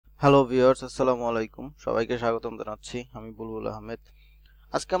Hello viewers, আসসালামু আলাইকুম। সবাইকে স্বাগতম জানাচ্ছি। আমি বুলবুল আহমেদ।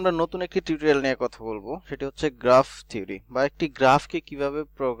 আজকে আমরা নতুন একটি টিউটোরিয়াল নিয়ে কথা বলবো। সেটি হচ্ছে গ্রাফ থিওরি বা একটি গ্রাফকে কিভাবে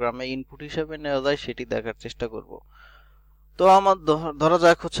প্রোগ্রামে ইনপুট হিসেবে নেওয়া যায় সেটি দেখার চেষ্টা করব। তো আমার ধরা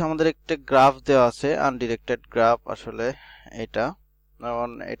যাক হচ্ছে আমাদের একটা গ্রাফ দেওয়া আছে, আনডিরেক্টেড গ্রাফ। আসলে এটা যেমন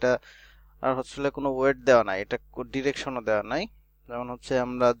এটা আর হচ্ছে কোনো ওয়েট দেওয়া নাই, এটা ডিরেকশনও দেওয়া নাই। যেমন হচ্ছে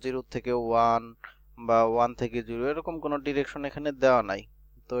আমরা 0 থেকে 1 বা 1 থেকে 0 এরকম কোনো ডিরেকশন এখানে দেওয়া নাই।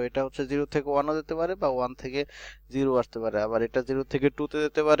 তো এটা হচ্ছে 0 থেকে 1 ও যেতে পারে বা 1 থেকে 0 আসতে পারে, আবার এটা 0 থেকে 2 তে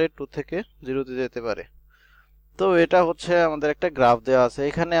যেতে পারে, 2 থেকে 0 তে যেতে পারে। তো এটা হচ্ছে আমাদের একটা গ্রাফ দেওয়া আছে।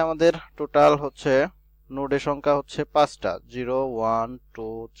 এখানে আমাদের টোটাল হচ্ছে নোডের সংখ্যা হচ্ছে 5টা, 0 1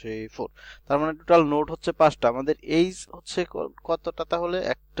 2 3 4। তার মানে টোটাল নোড হচ্ছে 5টা। আমাদের এইজ হচ্ছে কতটা? তাহলে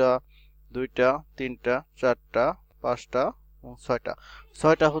 1টা 2টা 3টা 4টা 5টা এবং 6টা।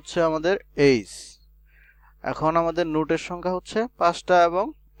 6টা হচ্ছে আমাদের এইজ। এখন আমাদের নোডের সংখ্যা হচ্ছে 5টা এবং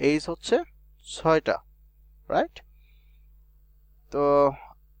এইজ হচ্ছে 6টা, রাইট? তো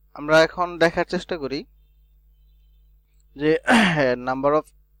আমরা এখন দেখার চেষ্টা করি যে নাম্বার অফ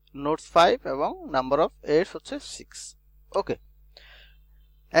নোডস 5 এবং নাম্বার অফ এডস হচ্ছে 6। ওকে,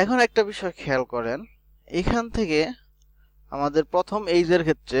 এখন একটা বিষয় খেয়াল করেন, এখান থেকে আমাদের প্রথম এইজের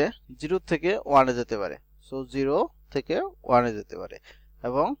ক্ষেত্রে 0 থেকে 1 এ যেতে পারে, সো 0 থেকে 1 এ যেতে পারে,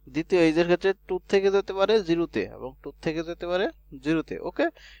 এবং দ্বিতীয় এইজের ক্ষেত্রে 2 থেকে যেতে পারে 0 তে এবং 2 থেকে যেতে পারে 0 তে। ওকে,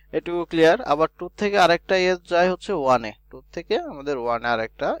 এটুকু ক্লিয়ার। আবার 2 থেকে আরেকটা এজ যায় হচ্ছে 1 এ, 2 থেকে আমাদের 1 এ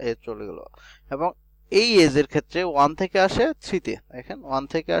আরেকটা এজ চলে গেল, এবং এই এজের ক্ষেত্রে 1 থেকে আসে 3 তে। দেখেন 1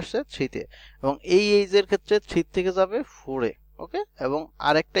 থেকে আসছে 3 তে, এবং এই এজের ক্ষেত্রে 3 থেকে যাবে 4 এ। ওকে, এবং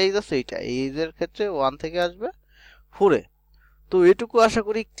আরেকটা এজ আছে এইটা, এই এজের ক্ষেত্রে 1 থেকে আসবে 4 এ। তো এটুকু আশা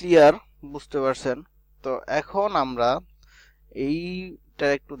করি ক্লিয়ার, বুঝতে পারছেন। তো এখন আমরা এইটা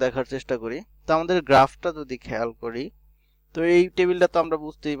একটু দেখার চেষ্টা করি। তো আমাদের গ্রাফটা যদি খেয়াল করি, তো এই টেবিলটা তো আমরা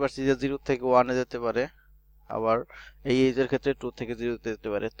বুঝতেই পারছি যে 0 থেকে 1 এ যেতে পারে, আবার এই এজের ক্ষেত্রে 2 থেকে 0 তে যেতে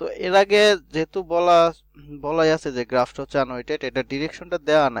পারে। তো এর আগে যেহেতু বলাই আছে যে গ্রাফটা হচ্ছে আনওয়েটেড, এটা ডিরেকশনটা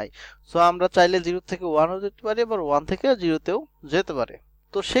দেওয়া নাই, সো আমরা চাইলে 0 থেকে 1 ও যেতে পারি, আবার 1 থেকে 0 তেও যেতে পারে।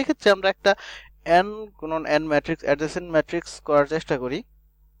 তো সেক্ষেত্রে আমরা একটা n গুণন n ম্যাট্রিক্স, অ্যাডজেসেন্ট ম্যাট্রিক্স করার চেষ্টা করি।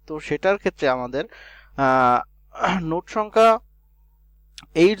 তো সেটার ক্ষেত্রে আমাদের নোড সংখ্যা,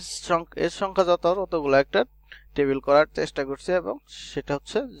 এর সংখ্যা যত ততগুলো একটা টেবিল করার চেষ্টা করছি, এবং সেটা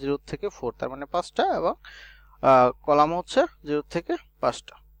হচ্ছে 0 থেকে 4, তার মানে 5টা, এবং কলাম হচ্ছে 0 থেকে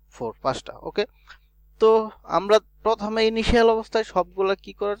 5টা, 4 5টা। ওকে, তো আমরা প্রথমে ইনিশিয়াল অবস্থায় সবগুলা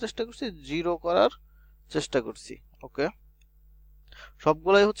কি করার চেষ্টা করছি? 0 করার চেষ্টা করছি। ওকে,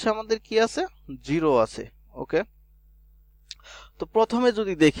 সবগুলাই হচ্ছে আমাদের কি আছে? 0 আছে। ওকে, তো প্রথমে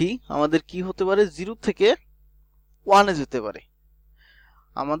যদি দেখি আমাদের কি হতে পারে, 0 থেকে 1 এ যেতে পারে।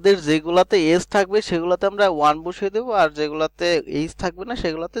 আমাদের যেগুলাতে এজ থাকবে সেগুলাতে আমরা 1 বসিয়ে দেবো, আর যেগুলাতে এজ থাকবে না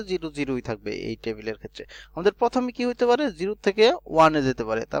সেগুলাতে 0 0ই থাকবে। এই টেবিলের ক্ষেত্রে আমাদের প্রথমে কি হতে পারে? 0 থেকে 1 এ যেতে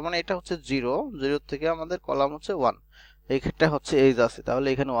পারে, তার মানে এটা হচ্ছে 0, 0 থেকে আমাদের কলাম হচ্ছে 1, এই ক্ষেত্রে হচ্ছে এজ আছে, তাহলে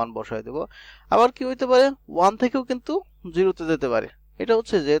এখানে 1 বসায় দেবো। আবার কি হইতে পারে? 1 থেকেও কিন্তু 0 তে যেতে পারে। এটা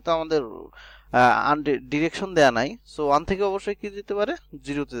হচ্ছে যেহেতু আমাদের ডিরেকশন দেয়া নাই, সো 1 থেকে অবশ্যই কি যেতে পারে?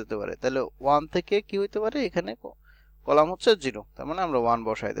 0 তে যেতে পারে। তাহলে 1 থেকে কি হইতে পারে? এখানে কলাম হচ্ছে 0, তার মানে আমরা 1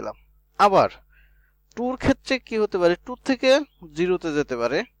 বসাই দিলাম। আবার 2 এর ক্ষেত্রে কি হতে পারে? 2 থেকে 0 তে যেতে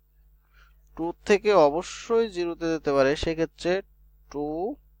পারে, 2 থেকে অবশ্যই 0 তে যেতে পারে, সেক্ষেত্রে 2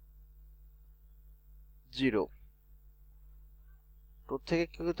 0, 2 থেকে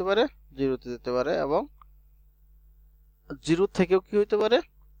কি হতে পারে? 0 তে যেতে পারে, এবং 0 থেকেও কি হতে পারে?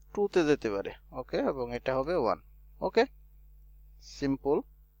 2 তে যেতে পারে। ওকে, এবং এটা হবে 1। ওকে, সিম্পল।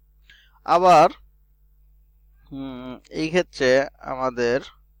 আবার এই ক্ষেত্রে আমাদের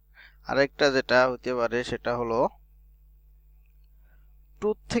আরেকটা যেটা হতে পারে সেটা হলো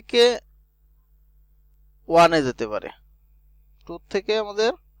 2 থেকে 1 এ যেতে পারে, 2 থেকে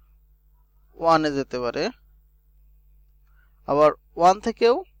আমাদের 1 এ যেতে পারে, আবার 1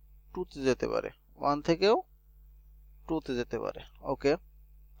 থেকেও 2 তে যেতে পারে, 1 থেকেও 2 তে যেতে পারে। ওকে,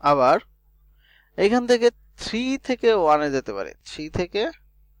 আবার এখান থেকে 3 থেকে 1 এ যেতে পারে, 3 থেকে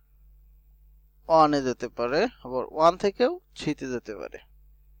 1 এ যেতে পারে, আবার 1 থেকেও 3 তে যেতে পারে।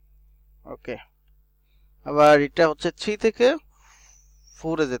 ওকে, আবার এটা হচ্ছে 3 থেকে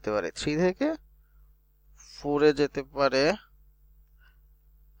 4 এ যেতে পারে, 3 থেকে 4 এ যেতে পারে,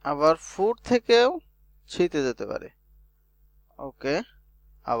 আবার 4 থেকেও 3 তে যেতে পারে। ওকে,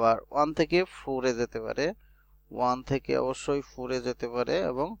 আবার 1 থেকে 4 এ যেতে পারে, 1 থেকে অবশ্যই 4 এ যেতে পারে,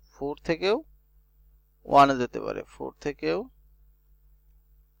 এবং 4 থেকেও 1 এ যেতে পারে, 4 থেকেও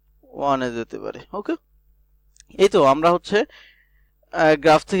 1 এ যেতে পারে। ওকে, এই তো আমরা হচ্ছে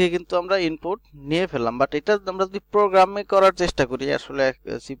গ্রাফ থেকে কিন্তু আমরা ইনপুট নিয়ে ফেললাম, বাট এটা আমরা যদি প্রোগ্রামে করার চেষ্টা করি, আসলে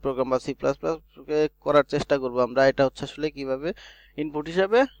সি প্রোগ্রাম বা সি প্লাস প্লাস করার চেষ্টা করব আমরা, এটা হচ্ছে আসলে কিভাবে ইনপুট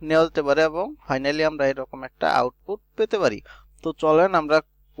হিসাবে নেওয়া যেতে পারে এবং ফাইনালি আমরা এরকম একটা আউটপুট পেতে পারি। তো চলেন আমরা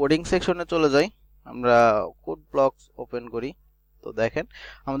কোডিং সেকশনে চলে যাই, আমরা কোড ব্লকস ওপেন করি। তো দেখেন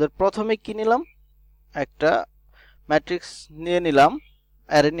আমাদের প্রথমে কি নিলাম, একটা ম্যাট্রিক্স নিয়ে নিলাম,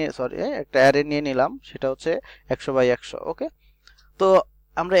 একটা অ্যারে নিয়ে নিলাম, সেটা হচ্ছে 100 × 100। ওকে, তো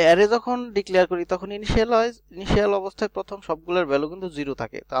আমরা অ্যারে যখন ডিক্লেয়ার করি তখন ইনিশিয়াল অবস্থায় প্রথম সবগুলোর ভ্যালু কিন্তু 0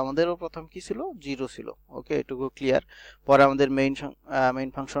 থাকে। তো আমাদেরও প্রথম কি ছিল, 0 ছিল। ওকে, এটুকু ক্লিয়ার। পরে আমাদের মেইন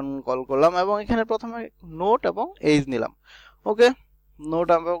ফাংশন কল করলাম এবং এখানে প্রথমে নোট এবং এজ নিলাম। ওকে, নোট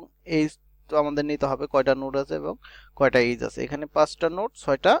এবং এজ তো আমাদের নিতে হবে, কয়টা নোট আছে এবং কয়টা এজ আছে। এখানে 5টা নোট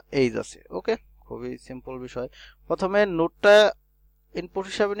 6টা এজ আছে। ওকে, খুবই সিম্পল বিষয়। প্রথমে নোটটা ইনপুট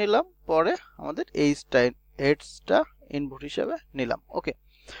হিসাবে নিলাম, পরে আমাদের এজটা ইনপুট হিসাবে নিলাম। ওকে,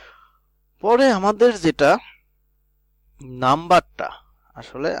 পরে আমাদের যেটা নাম্বারটা,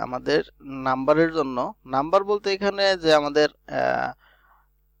 আসলে আমাদের নাম্বারের জন্য, নাম্বার বলতে এখানে যে আমাদের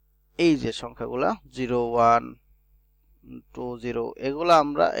এই যে সংখ্যাগুলা 0 1 2 0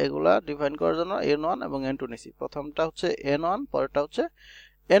 এগুলা ডিফাইন করার জন্য n1 এবং n2 নিছি। প্রথমটা হচ্ছে n1, পরেরটা হচ্ছে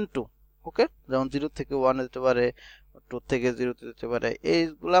n2। ওকে, যেমন 0 থেকে 1 যেতে পারে, 2 থেকে 0 তে যেতে পারে।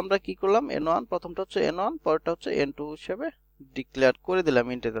 এইগুলো আমরা কি করলাম, n1 প্রথমটা হচ্ছে n1, পরেরটা হচ্ছে n2 হিসেবে ডিক্লেয়ার করে দিলাম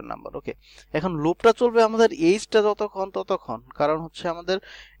ইন্টিজার নাম্বার। ওকে, এখন লুপটা চলবে আমাদের এইজটা ততক্ষণ, কারণ হচ্ছে আমাদের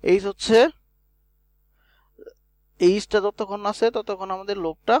এইজটা যতক্ষণ আছে ততক্ষণ আমাদের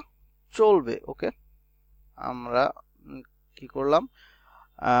লুপটা চলবে। ওকে, আমরা কি করলাম,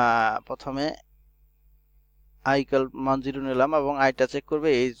 প্রথমে i মান 0 নিলাম এবং আইটা চেক করবে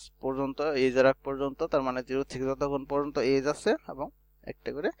এজ পর্যন্ত, এজের আগ পর্যন্ত, তার মানে 0 থেকে যতক্ষণ পর্যন্ত এজ আছে এবং একটা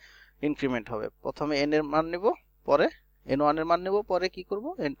করে ইনক্রিমেন্ট হবে। প্রথমে n এর মান নিব, পরে n1 এর মান নিব, পরে কি করব,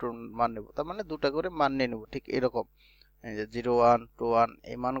 n2 এর মান নিব। তার মানে দুটা করে মান নিয়ে নিব, ঠিক এরকম। এই যে 0 1 2 1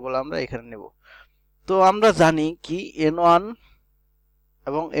 এই মানগুলো আমরা এখানে নেব। তো আমরা জানি কি n1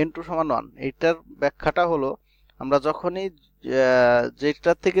 এবং n2 সমান 1। এইটার ব্যাখ্যাটা হলো আমরা যখনই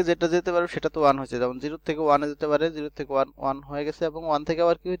যেটার থেকে যেটা যেতে পারে সেটা তো 1 হয়েছে, যেমন 0 থেকে 1 এ যেতে পারে, 0 থেকে 1 হয়ে গেছে, এবং 1 থেকে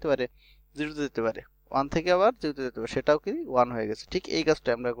আবার কি হতে পারে, 0 তে যেতে পারে, 1 থেকে আবার 0 তে যেতে পারে, সেটাও কি 1 হয়ে গেছে। ঠিক এই কাজটা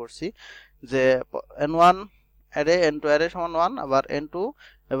আমরা করছি, যে n1 অ্যারে n2 অ্যারে সমান 1, আবার n2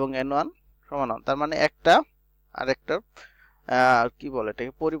 এবং n1 সমান 1। তার মানে একটা আরেকটা কি বলে,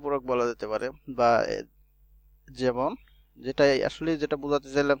 এটাকে পরিপূরক বলা যেতে পারে, বা যেমন যেটা বোঝাতে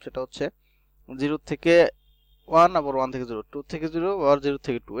চাইলাম সেটা হচ্ছে 0 থেকে 1 আবার 1 থেকে 0, 2 থেকে 0 আবার 0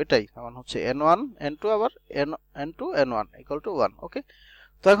 থেকে 2, এটাই আমার হচ্ছে n1 n2 আবার n2 n1 = 1। ওকে,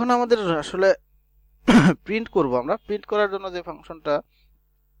 তো এখন আমাদের আসলে প্রিন্ট করব, আমরা প্রিন্ট করার জন্য যে ফাংশনটা,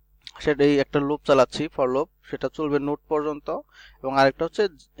 সেটাই একটা লুপ চালাচ্ছি, ফর লুপ, সেটা চলবে নোট পর্যন্ত। এবং আরেকটা হচ্ছে,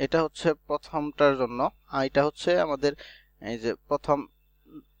 এটা হচ্ছে প্রথমটার জন্য, এটা হচ্ছে আমাদের এই যে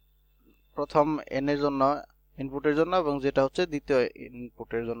প্রথম n এর জন্য, ইনপুটের জন্য, এবং যেটা হচ্ছে দ্বিতীয়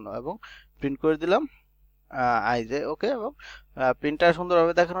ইনপুটের জন্য, এবং প্রিন্ট করে দিলাম আইজে। ওকে, এবং প্রিন্টটা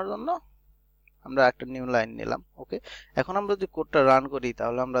সুন্দরভাবে দেখানোর জন্য আমরা একটা নিউ লাইন নিলাম। ওকে, এখন আমরা যদি কোডটা রান করি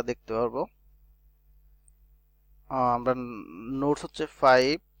তাহলে আমরা দেখতে পারবো আমরা নোটস হচ্ছে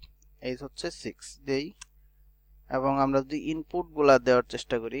 5, এইজ হচ্ছে 6 দেই, এবং আমরা যদি ইনপুট গুলা দেওয়ার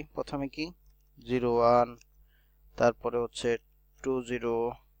চেষ্টা করি, প্রথমে কি 0 1, তারপরে হচ্ছে 2 0,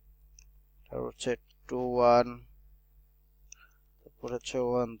 তারপর হচ্ছে 2 1, তারপর হচ্ছে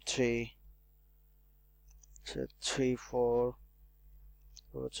 1 3, 3 4,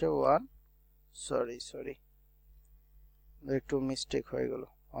 হচ্ছে 1, সরি একটু মিস্টেক হয়ে গেল,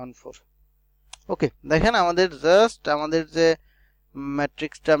 1 4। ওকে, দেখেন আমাদের যে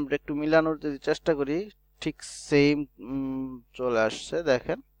ম্যাট্রিক্সটা আমরা একটু মিলানোর যদি চেষ্টা করি, ঠিক সেম চলে আসছে।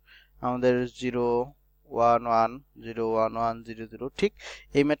 দেখেন আমাদের 0 1 1 0 1 1 0 0, ঠিক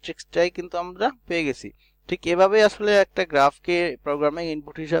এই ম্যাট্রিক্সটাই কিন্তু আমরা পেয়ে গেছি। ঠিক এভাবেই আসলে একটা গ্রাফকে প্রোগ্রামিং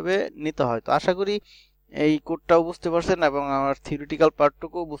ইনপুট হিসাবে নিতে হয়। তো আশা করি এই কোডটাও বুঝতে পারছেন এবং আমার থিওরিটিক্যাল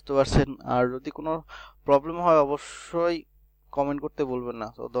পার্টটুকুও বুঝতে পারছেন। আর যদি কোনো প্রবলেম হয় অবশ্যই কমেন্ট করতে বলবেন না।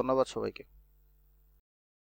 তো ধন্যবাদ সবাইকে।